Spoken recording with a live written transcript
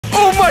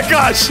Oh my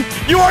gosh!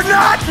 You are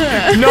not!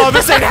 No,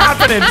 this ain't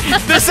happening.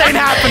 This ain't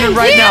happening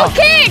right now. You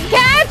can't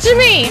catch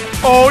me!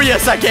 Oh,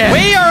 yes, I can.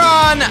 We are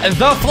on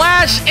the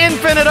Flash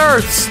Infinite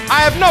Earths.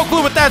 I have no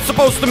clue what that's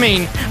supposed to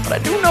mean, but I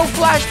do know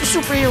Flash the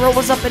superhero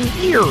was up in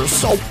here,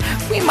 so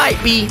we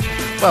might be,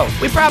 well,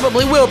 we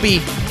probably will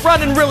be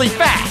running really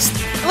fast.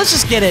 Let's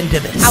just get into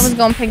this. I was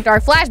gonna pick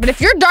Dark Flash, but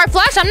if you're Dark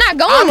Flash, I'm not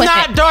going with it.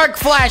 I'm not Dark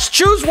Flash.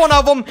 Choose one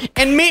of them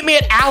and meet me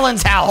at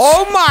Alan's house.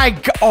 Oh my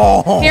god.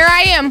 Oh. Here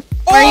I am.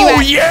 Where oh,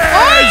 are you at?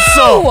 yes!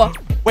 Oh!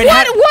 Wait,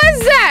 what was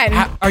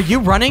that? Are you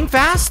running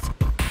fast?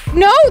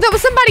 No, that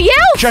was somebody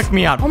else. Check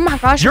me out. Oh my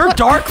gosh. You're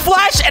Dark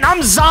Flash and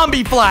I'm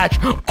Zombie Flash.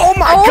 Oh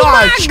my gosh. Oh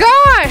my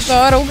gosh.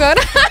 Good, oh good.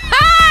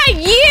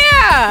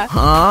 Yeah.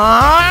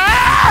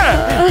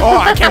 Oh,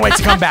 I can't wait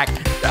to come back.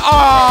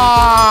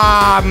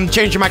 Oh, I'm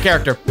changing my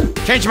character.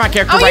 Changing my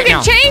character right now.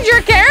 Oh, you can change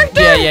your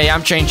character? Yeah,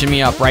 I'm changing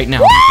me up right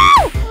now. Woo!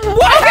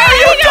 What are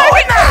you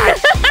doing that?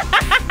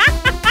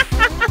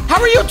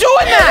 How are you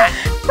doing that?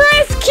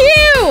 Press Q.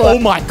 Oh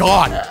my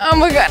god. Oh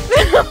my god.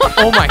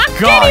 Oh my gosh.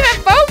 Can't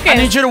even focus. I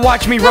need you to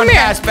watch me run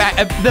past back.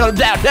 Blah,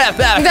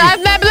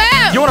 blah,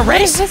 blah. You want to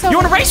race? You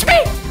want to race me?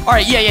 All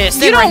right, yeah.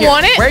 Stand right here. You don't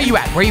want it? Where are you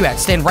at? Where are you at?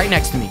 Stand right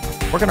next to me.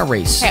 We're gonna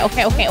race.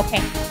 Okay.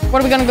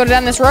 What are we gonna go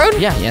down this road?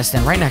 Yeah.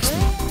 Stand right next to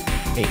me.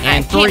 Okay,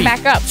 and can't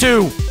back up.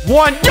 2,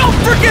 1. Don't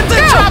forget to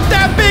drop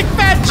that big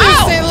fat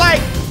juicy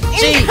like.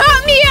 You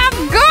caught me off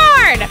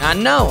guard. I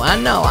know.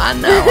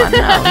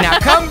 Now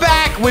come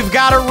back. We've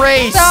got a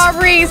race.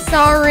 Sorry.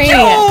 You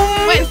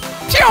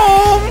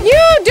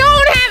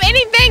don't have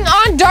anything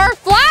on Dark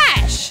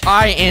Flash.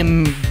 I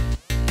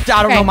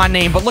don't know my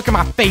name, but look at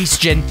my face,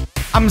 Jen.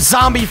 I'm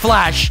Zombie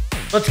Flash.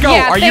 Let's go.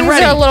 Yeah, are you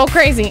ready? Things are a little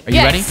crazy. Are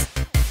you ready?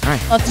 All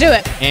right. Let's do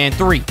it. And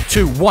 3,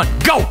 2, 1,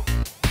 go.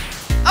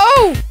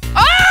 Oh!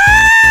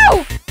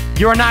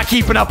 You are not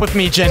keeping up with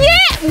me, Jen.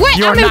 Yeah, wait,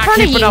 You are not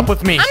keeping up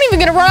with me. I'm even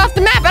gonna run off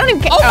the map. I don't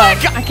even care. Oh my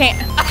god. I can't.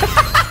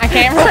 I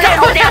can't run.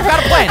 Okay, I've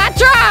got a plan. I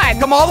tried.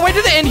 Come all the way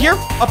to the end here,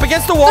 up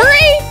against the wall.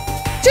 3,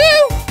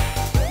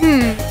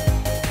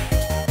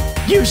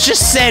 2. You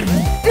just said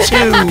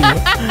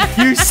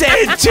 2. You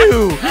said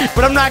 2,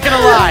 but I'm not gonna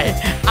lie.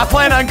 I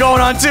plan on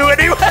going on 2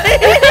 anyway.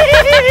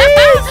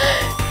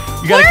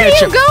 Where are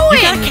you going?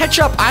 You gotta catch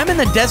up. I'm in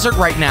the desert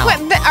right now.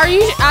 What, are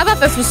you? I thought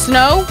this was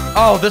snow.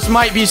 Oh, this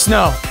might be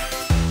snow.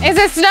 Is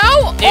it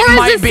snow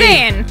or is it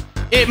sand?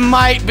 It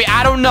might be.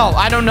 I don't know.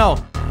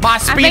 My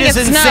speed is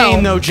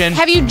insane though, Jen.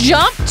 Have you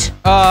jumped?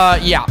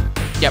 Yeah.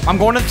 Yep, I'm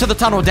going into the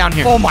tunnel down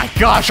here. Oh my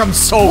gosh, I'm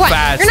so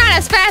fast. You're not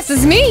as fast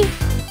as me.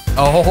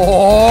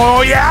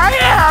 Oh, yeah, I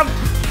am.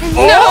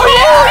 No,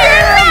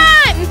 you're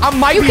not. I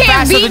might be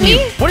faster than you.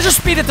 What is your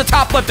speed at the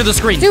top left of the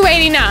screen?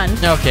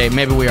 289. Okay,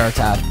 maybe we are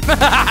tied. But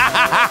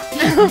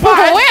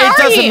Where it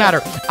doesn't you?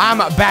 matter. I'm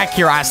back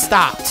here. I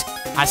stopped,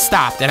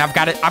 and I've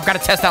got to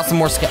test out some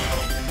more skill.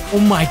 Oh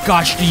my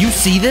gosh, do you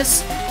see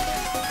this?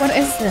 What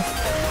is this?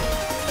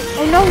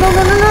 Oh no.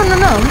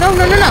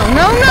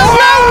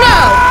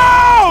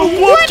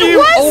 What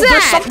was that?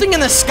 There's something in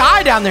the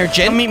sky down there,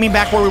 Jen. Meet me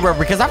back where we were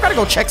because I've got to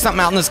go check something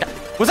out in the sky.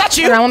 Was that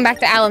you? I went back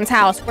to Alan's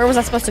house. Where was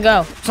I supposed to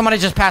go? Somebody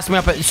just passed me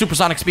up at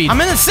supersonic speed.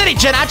 I'm in the city,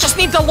 Jen. I just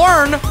need to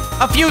learn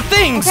a few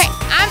things. Okay,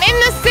 I'm in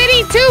the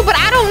city too, but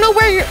I don't know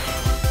where you're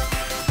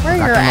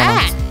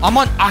at.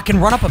 I can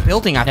run up a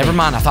building. Never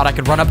mind. I thought I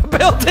could run up a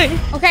building.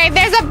 Okay,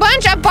 there's a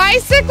bunch of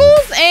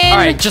bicycles and. All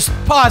right, just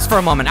pause for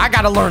a moment. I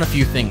got to learn a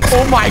few things.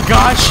 Oh my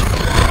gosh.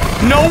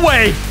 No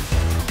way.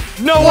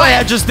 No way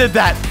I just did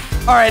that.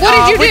 All right, what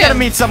did you do? We gotta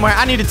meet somewhere.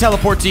 I need to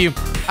teleport to you.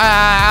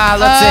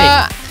 Let's see.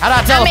 How do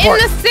I teleport?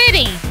 I'm in the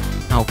city.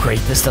 Oh, great.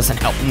 This doesn't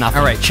help nothing.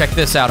 All right, check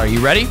this out. Are you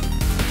ready?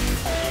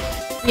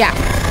 Yeah.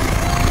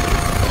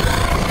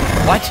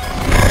 What?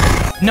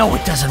 No,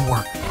 it doesn't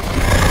work.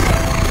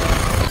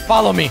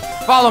 Follow me.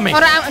 Follow me.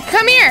 Hold on.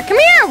 Come here.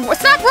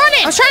 Stop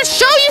running. I was trying to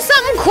show you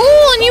something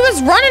cool, and you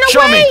was running away.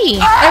 Show me.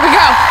 There we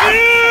go.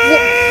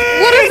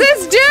 What does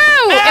this do?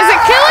 Is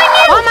it killing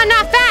you? Why am I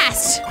not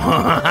fast?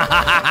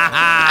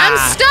 I'm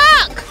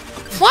stuck.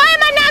 Why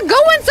am I not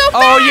going so fast?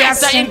 Oh, you have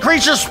to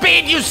increase your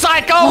speed, you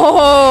psycho.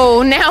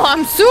 Oh, now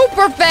I'm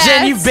super fast.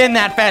 Jen, you've been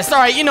that fast. All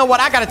right, you know what?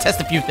 I got to test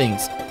a few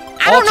things.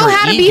 I don't know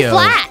how to be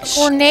Flash.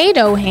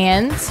 Tornado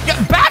hands.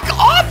 Back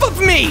off of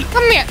me.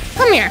 Come here.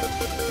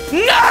 No!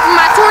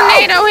 My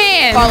tornado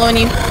hand. Following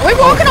you. Are we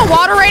walking on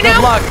water right now?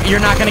 Good luck. You're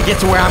not going to get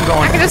to where I'm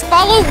going. I can just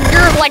follow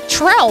your,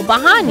 trail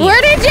behind you.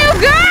 Where did you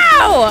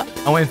go?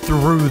 I went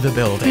through the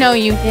building. No,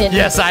 you didn't.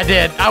 Yes, I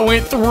did. I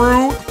went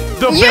through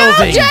the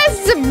building. You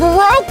just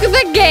broke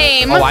the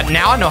game. Oh,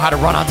 now I know how to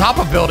run on top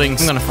of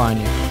buildings. I'm going to find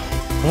you.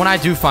 When I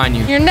do find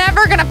you. You're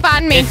never going to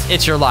find me.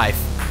 It's your life.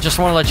 Just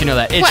want to let you know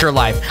that. It's your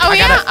life. Oh,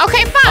 yeah?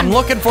 Okay, fine. I'm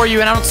looking for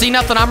you, and I don't see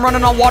nothing. I'm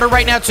running on water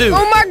right now, too.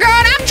 Oh, my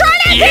God. I'm trying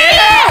to kill you.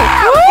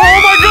 Oh,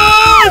 my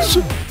gosh.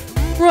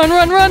 Run.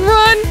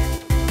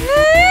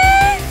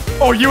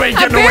 Oh, you ain't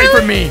getting away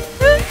from me.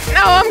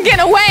 No, I'm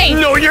getting away.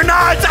 No, you're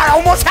not. I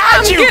almost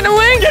had you. I'm getting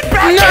away. Get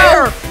back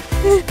here.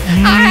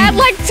 I had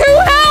 2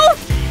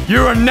 health.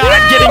 You are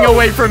not getting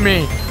away from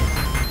me.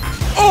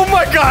 Oh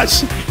my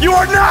gosh! You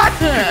are not!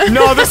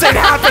 No, this ain't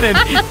happening!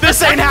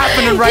 This ain't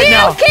happening right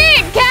now! You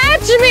can't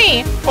catch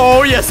me!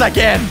 Oh, yes, I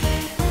can!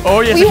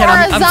 Oh, yes, You I can.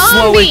 are a I'm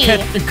slowly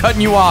zombie.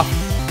 cutting you off.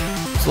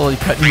 Slowly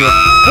cutting you off.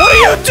 What are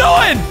you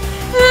doing?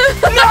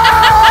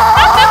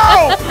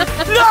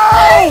 No!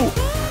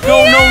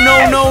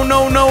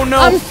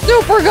 I'm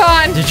super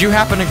gone. Did you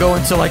happen to go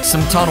into like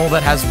some tunnel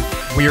that has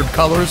weird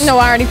colors? No,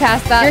 I already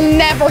passed that. You're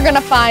never gonna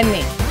find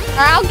me.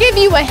 Or I'll give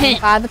you a hint.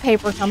 Buy the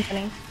paper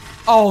company.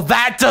 Oh,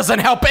 that doesn't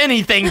help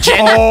anything,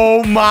 Jen.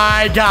 Oh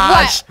my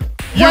gosh. What?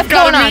 You've What's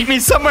got to going meet on? me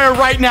somewhere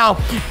right now,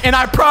 and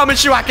I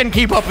promise you I can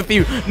keep up with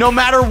you no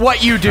matter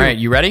what you do. All right,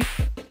 you ready?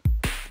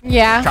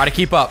 Yeah. Try to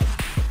keep up.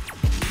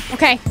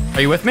 Okay.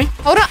 Are you with me?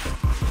 Hold on.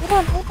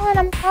 Hold on.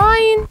 I'm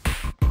trying.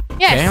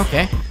 Yes.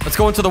 Okay. Let's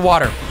go into the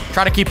water.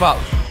 Try to keep up.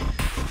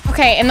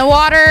 Okay, in the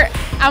water.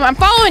 I'm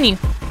following you.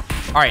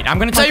 All right, I'm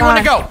going to tell you when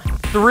to go.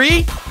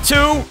 3, 2,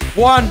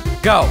 1,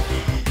 go.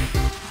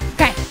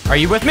 Okay. Are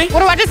you with me?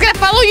 What, am I just gonna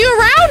follow you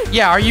around?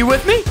 Yeah, are you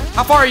with me?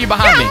 How far are you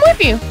behind me? Yeah, I'm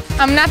with you.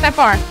 I'm not that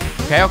far.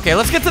 Okay,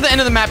 let's get to the end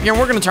of the map here,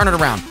 and we're gonna turn it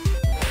around.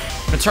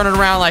 I'm gonna turn it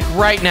around like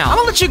right now. I'm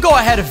gonna let you go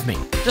ahead of me.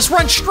 Just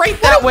run straight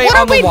that way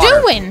on the water. What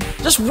are we doing?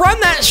 Just run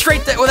that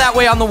straight that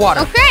way on the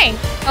water. Okay.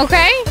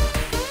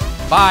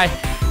 Bye.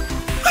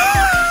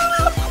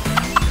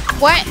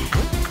 What?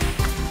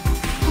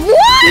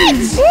 What?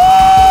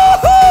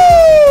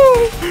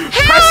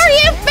 How are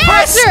you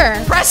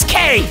faster? Press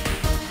K.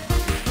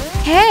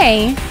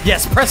 K?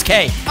 Yes, press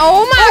K.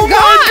 Oh my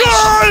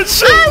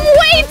gosh! I'm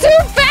way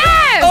too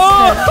fast!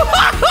 Oh,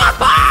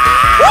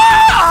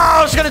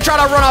 I was gonna try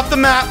to run off the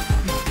map.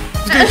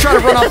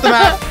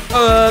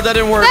 That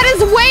didn't work. That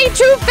is way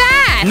too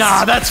fast!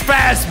 Nah, that's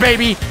fast,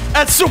 baby.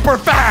 That's super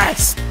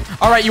fast.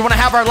 All right, you wanna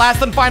have our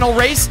last and final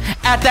race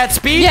at that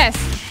speed? Yes.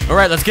 All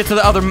right, let's get to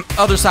the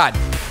other side.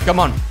 Come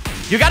on.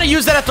 You gotta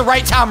use that at the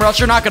right time or else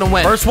you're not gonna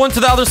win. First one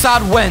to the other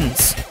side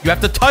wins. You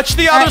have to touch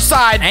the other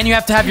side and you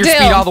have to have your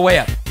speed all the way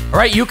up. All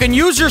right, you can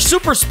use your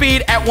super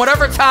speed at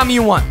whatever time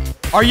you want.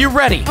 Are you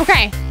ready?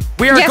 Okay.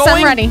 Yes,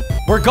 I'm ready.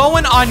 We're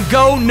going on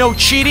go, no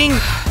cheating.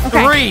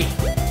 Okay. 3,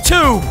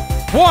 2,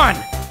 1,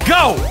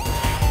 go.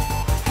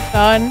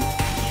 Done.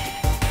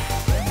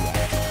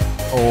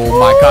 Oh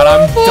my God,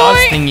 I'm boy.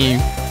 dusting you.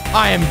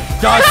 I am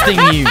dusting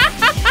you.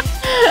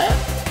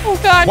 Oh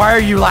God. Why are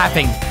you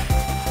laughing?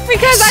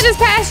 Because I just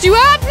passed you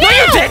up. No,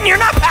 you didn't. You're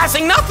not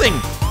passing nothing.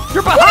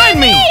 You're behind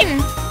me. What do you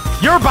mean?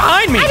 You're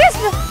behind me.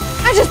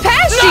 I just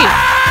passed you.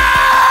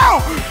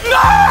 No!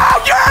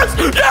 Yes!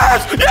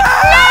 No!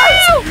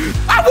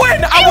 I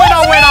win! I win!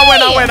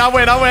 Wait,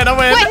 no,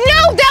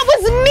 that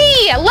was me.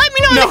 Let me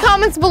know in the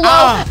comments below.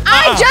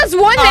 I just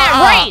won that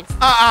race.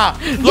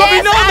 Let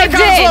me know in the comments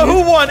did. below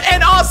who won.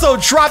 And also,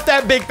 drop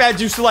that big fat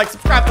juice to like,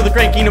 subscribe to the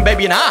Grand Kingdom,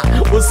 baby, and I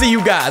will see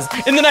you guys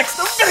in the next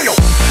video.